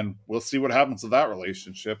 and we'll see what happens with that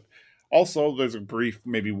relationship. Also, there's a brief,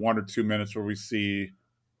 maybe 1 or 2 minutes, where we see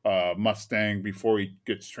Mustang before he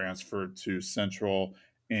gets transferred to Central,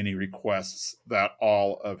 and he requests that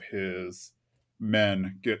all of his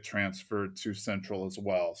men get transferred to Central as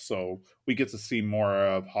well. So we get to see more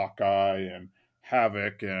of Hawkeye and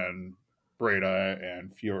Havoc and Breda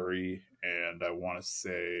and Fury, and I want to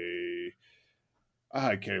say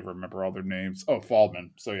I can't remember all their names. Oh,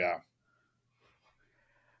 Faldman. So yeah.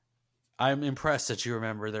 I'm impressed that you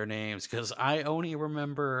remember their names because I only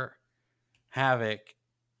remember Havoc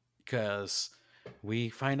because we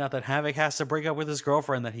find out that Havoc has to break up with his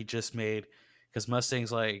girlfriend that he just made because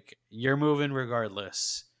Mustang's like, "You're moving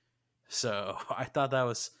regardless." So I thought that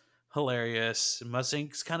was hilarious.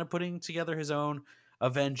 Mustang's kind of putting together his own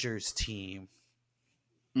Avengers team.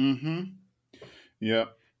 Mm-hmm. Yeah.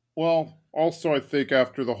 Well, also I think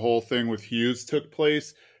after the whole thing with Hughes took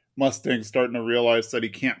place, Mustang's starting to realize that he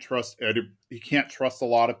can't trust a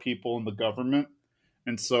lot of people in the government.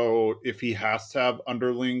 And so if he has to have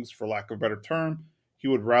underlings, for lack of a better term, he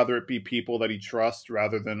would rather it be people that he trusts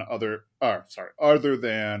rather than other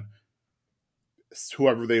than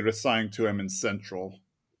whoever they'd assign to him in Central.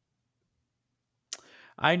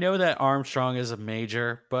 I know that Armstrong is a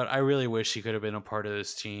major, but I really wish he could have been a part of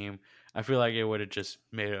this team. I feel like it would have just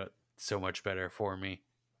made it so much better for me.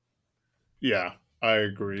 Yeah, I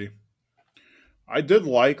agree. I did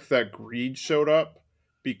like that Greed showed up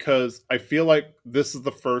because I feel like this is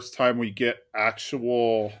the first time we get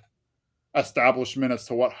actual establishment as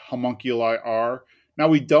to what homunculi are. Now,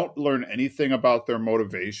 we don't learn anything about their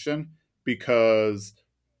motivation because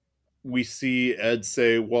we see Ed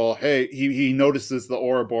say, well, hey, he notices the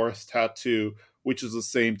Ouroboros tattoo, which is the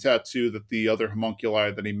same tattoo that the other homunculi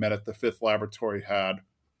that he met at the fifth laboratory had.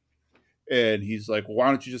 And he's like, well, why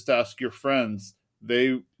don't you just ask your friends?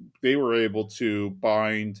 They were able to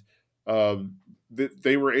bind um,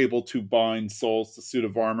 they were able to bind souls to suit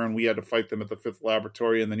of armor, and we had to fight them at the fifth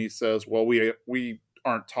laboratory. And then he says, well, we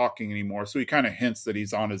aren't talking anymore. So he kind of hints that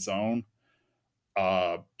he's on his own.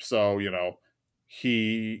 So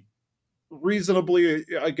he reasonably,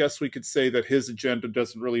 I guess we could say that his agenda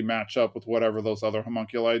doesn't really match up with whatever those other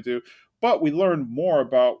homunculi do. But we learn more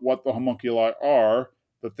about what the homunculi are,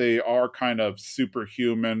 that they are kind of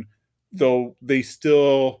superhuman, though they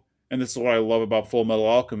still, and this is what I love about Full Metal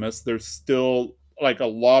Alchemist, there's still like a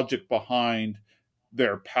logic behind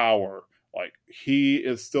their power. Like he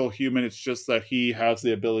is still human, it's just that he has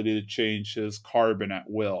the ability to change his carbon at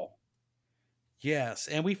will. Yes,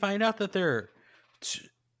 and we find out that they're t-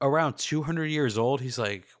 around 200 years old. He's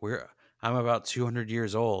like, I'm about 200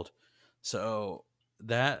 years old." So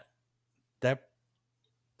that that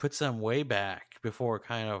puts them way back before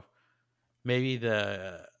kind of maybe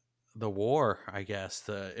the war, I guess,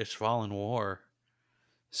 the Ishvalan War.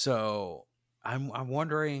 So I'm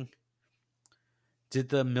wondering, did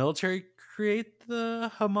the military create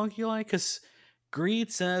the homunculi? Because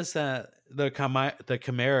Greed says that the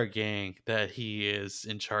Chimera gang that he is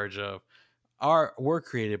in charge of were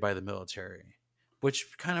created by the military,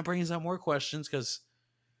 which kind of brings up more questions because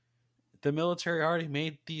the military already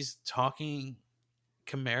made these talking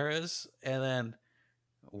chimeras, and then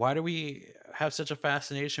why do we have such a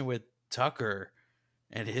fascination with Tucker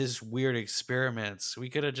and his weird experiments? We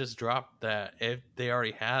could have just dropped that if they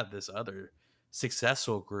already had this other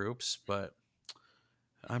successful groups, but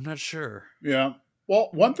I'm not sure. Yeah. Well,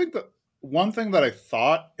 one thing that I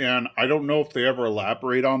thought, and I don't know if they ever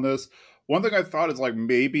elaborate on this. One thing I thought is like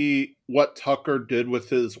maybe what Tucker did with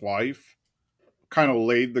his wife kind of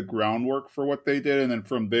laid the groundwork for what they did, and then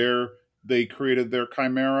from there they created their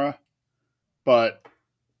chimera. But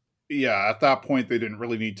yeah, at that point they didn't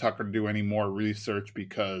really need Tucker to do any more research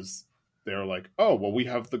because they're like, oh well, we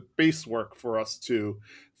have the base work for us to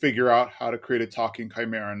figure out how to create a talking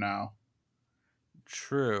chimera now.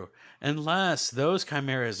 True. Unless those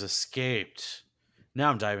chimeras escaped. Now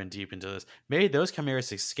I'm diving deep into this. Maybe those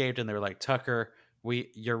chimeras escaped and they're like, Tucker,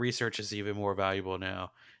 your research is even more valuable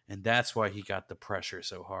now. And that's why he got the pressure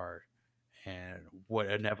so hard. And what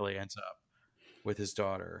inevitably ends up with his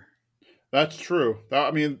daughter. That's true.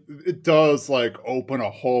 I mean, it does like open a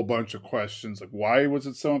whole bunch of questions. Like, why was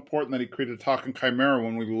it so important that he created a talking chimera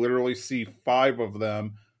when we literally see five of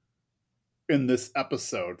them in this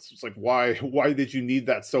episode? So it's like, why? Why did you need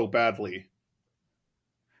that so badly?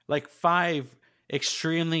 Like five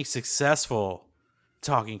extremely successful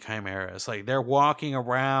talking chimeras. Like they're walking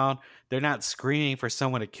around, they're not screaming for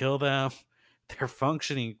someone to kill them. They're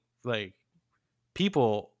functioning like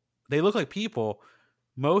people they look like people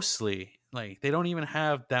mostly. Like they don't even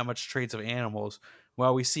have that much traits of animals.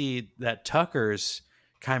 While we see that Tucker's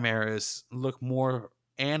chimeras look more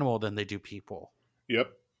animal than they do people.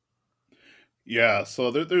 Yep. Yeah.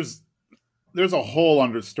 So there's a whole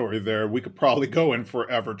understory there. We could probably go in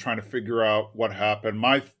forever trying to figure out what happened.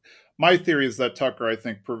 My theory is that Tucker, I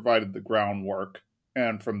think, provided the groundwork,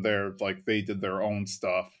 and from there, like they did their own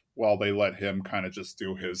stuff while they let him kind of just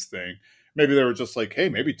do his thing. Maybe they were just like, hey,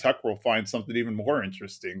 maybe Tucker will find something even more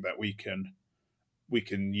interesting that we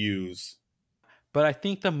can use. But I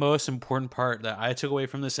think the most important part that I took away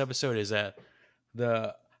from this episode is that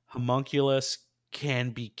the homunculus can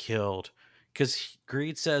be killed because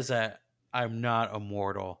Greed says that I'm not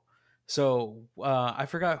immortal. So I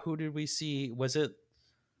forgot, who did we see? Was it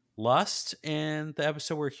Lust in the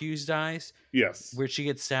episode where Hughes dies, Yes. where she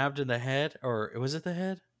gets stabbed in the head, or was it the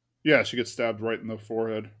head? Yeah, she gets stabbed right in the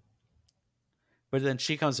forehead. But then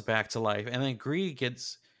she comes back to life, and then Greed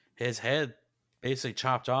gets his head basically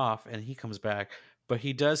chopped off, and he comes back. But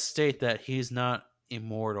he does state that he's not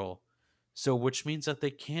immortal, so which means that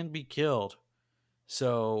they can be killed.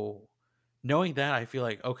 So knowing that, I feel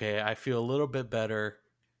like okay, I feel a little bit better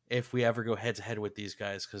if we ever go head to head with these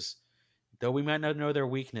guys, because though we might not know their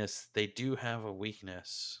weakness, they do have a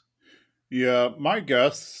weakness. Yeah, my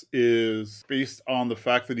guess is based on the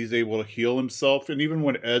fact that he's able to heal himself, and even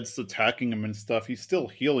when Ed's attacking him and stuff, he's still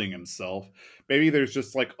healing himself. Maybe there's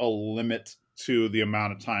just like a limit to the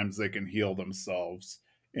amount of times they can heal themselves,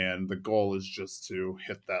 and the goal is just to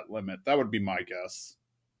hit that limit. That would be my guess.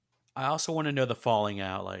 I also want to know the falling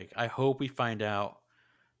out. Like, I hope we find out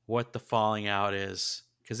what the falling out is,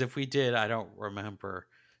 because if we did, I don't remember.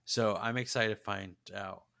 So I'm excited to find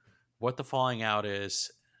out what the falling out is.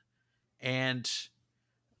 And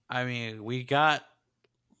I mean, we got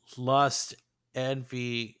lust,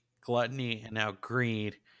 envy, gluttony, and now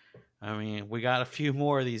greed. I mean, we got a few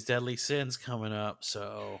more of these deadly sins coming up.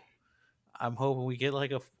 So I'm hoping we get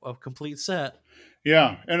like a complete set.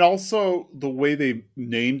 Yeah, and also the way they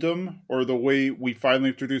named them, or the way we finally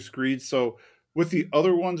introduced greed. So with the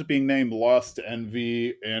other ones being named lust,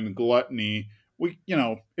 envy, and gluttony,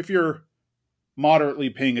 if you're moderately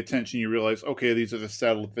paying attention, you realize, okay, these are the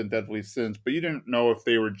seven deadly sins, but you didn't know if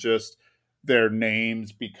they were just their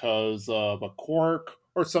names because of a quirk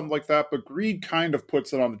or something like that. But Greed kind of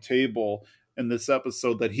puts it on the table in this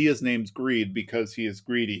episode that he is named Greed because he is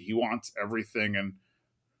greedy. He wants everything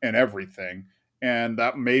and everything. And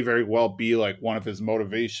that may very well be like one of his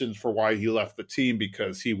motivations for why he left the team,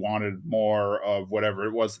 because he wanted more of whatever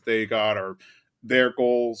it was that they got, or their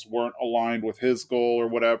goals weren't aligned with his goal or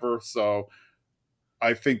whatever. So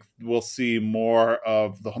I think we'll see more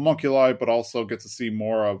of the homunculi, but also get to see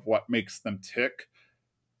more of what makes them tick.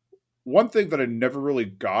 One thing that I never really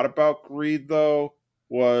got about Greed, though,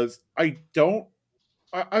 was I don't.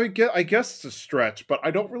 I guess it's a stretch, but I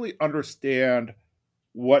don't really understand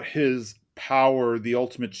what his power, the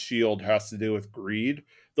ultimate shield, has to do with greed.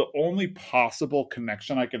 The only possible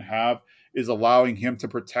connection I can have is allowing him to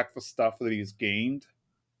protect the stuff that he's gained.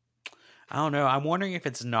 I don't know. I'm wondering if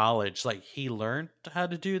it's knowledge, like he learned how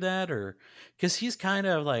to do that, or because he's kind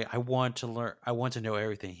of like, I want to learn, I want to know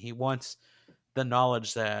everything. He wants the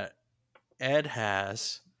knowledge that Ed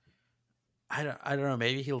has. I don't know.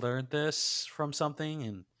 Maybe he learned this from something,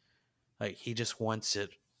 and like he just wants it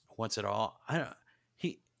all. I don't.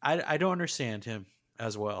 I don't understand him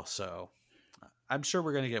as well. So I'm sure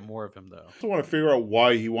we're gonna get more of him though. I want to figure out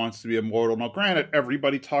why he wants to be immortal. Now, granted,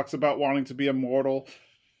 everybody talks about wanting to be immortal,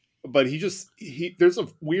 but he there's a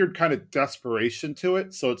weird kind of desperation to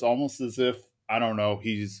it. So it's almost as if, I don't know,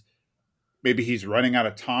 maybe he's running out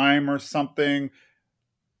of time or something.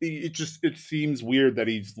 It seems weird that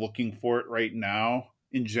he's looking for it right now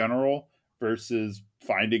in general, versus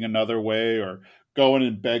finding another way, or going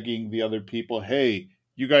and begging the other people, hey,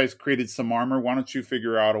 you guys created some armor, why don't you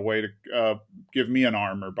figure out a way to give me an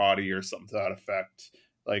armor body or something to that effect.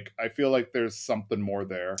 Like, I feel like there's something more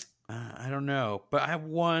there. I don't know, but I have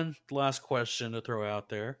one last question to throw out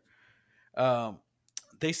there. Um,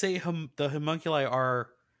 they say the homunculi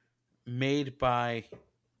made by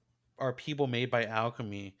are people made by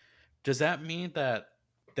alchemy. Does that mean that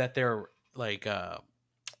they're like I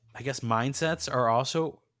guess mindsets are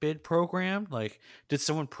also been programmed? Like, did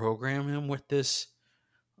someone program him with this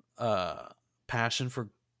uh passion for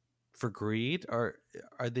greed, or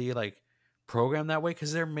are they like programmed that way?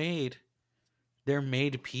 Because they're made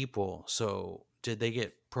people. So did they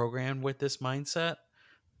get programmed with this mindset?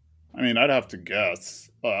 I mean, I'd have to guess.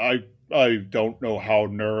 I don't know how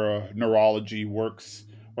neurology works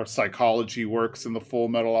or psychology works in the Full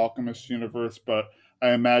Metal Alchemist universe, but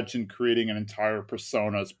I imagine creating an entire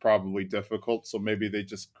persona is probably difficult. So maybe they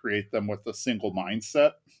just create them with a single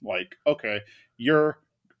mindset. Like, okay, you're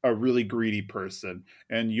a really greedy person,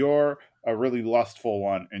 and you're a really lustful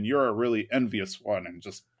one, and you're a really envious one, and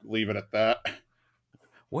just leave it at that.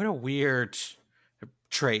 What a weird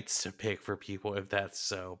traits to pick for people if that's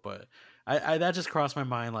so. But I that just crossed my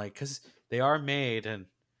mind, like, because they are made, and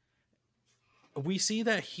we see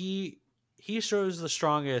that he shows the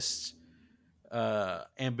strongest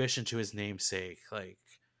ambition to his namesake. Like,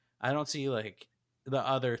 I don't see like the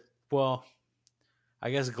other. Well, I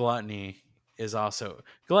guess gluttony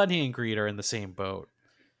and greed are in the same boat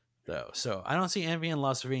though. So I don't see envy and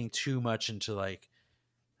lust being too much into like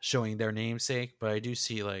showing their namesake, but I do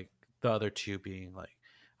see like the other two being like,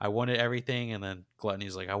 I wanted everything, and then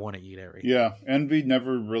gluttony's like, I want to eat everything. Yeah, Envy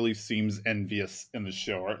never really seems envious in the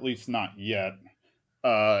show, or at least not yet.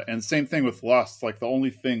 And same thing with Lust. Like, the only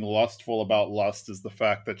thing lustful about Lust is the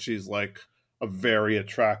fact that she's like a very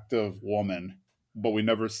attractive woman, but we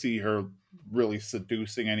never see her really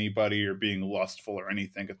seducing anybody or being lustful or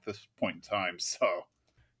anything at this point in time. So,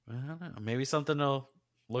 I don't know. Maybe something to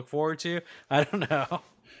look forward to. I don't know.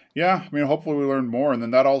 yeah, I mean, hopefully we learn more. And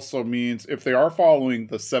then that also means if they are following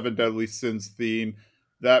the Seven Deadly Sins theme,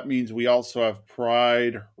 that means we also have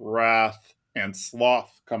Pride, Wrath, and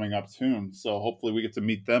Sloth coming up soon. So hopefully we get to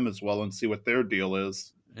meet them as well and see what their deal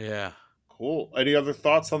is. Yeah. Cool. Any other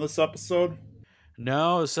thoughts on this episode?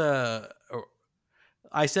 No, it's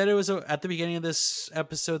I said it was at the beginning of this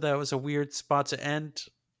episode that it was a weird spot to end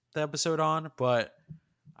the episode on, but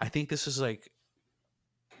I think this was like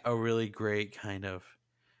a really great kind of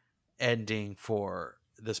ending for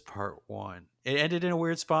this part one. It ended in a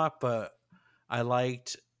weird spot, but I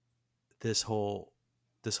liked this whole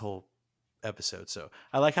episode. So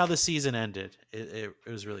I like how the season ended. It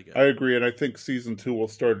was really good. I agree, and I think season 2 will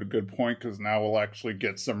start at a good point because now we'll actually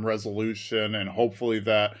get some resolution, and hopefully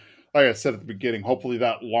that, like I said at the beginning, hopefully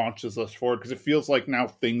that launches us forward because it feels like now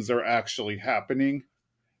things are actually happening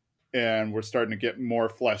and we're starting to get more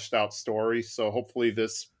fleshed out stories. So hopefully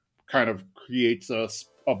this kind of creates a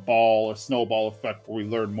snowball effect where we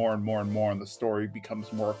learn more and more and more, and the story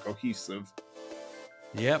becomes more cohesive.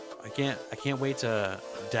 Yep, I can't wait to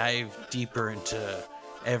dive deeper into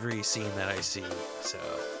every scene that I see. So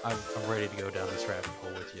I'm ready to go down this rabbit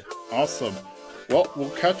hole with you. Awesome. Well, we'll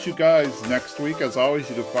catch you guys next week. As always,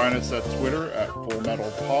 you can find us at Twitter at Full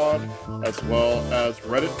Metal Pod, as well as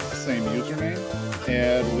Reddit, same username.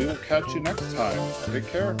 And we will catch you next time. Take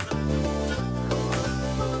care.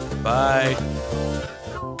 Bye.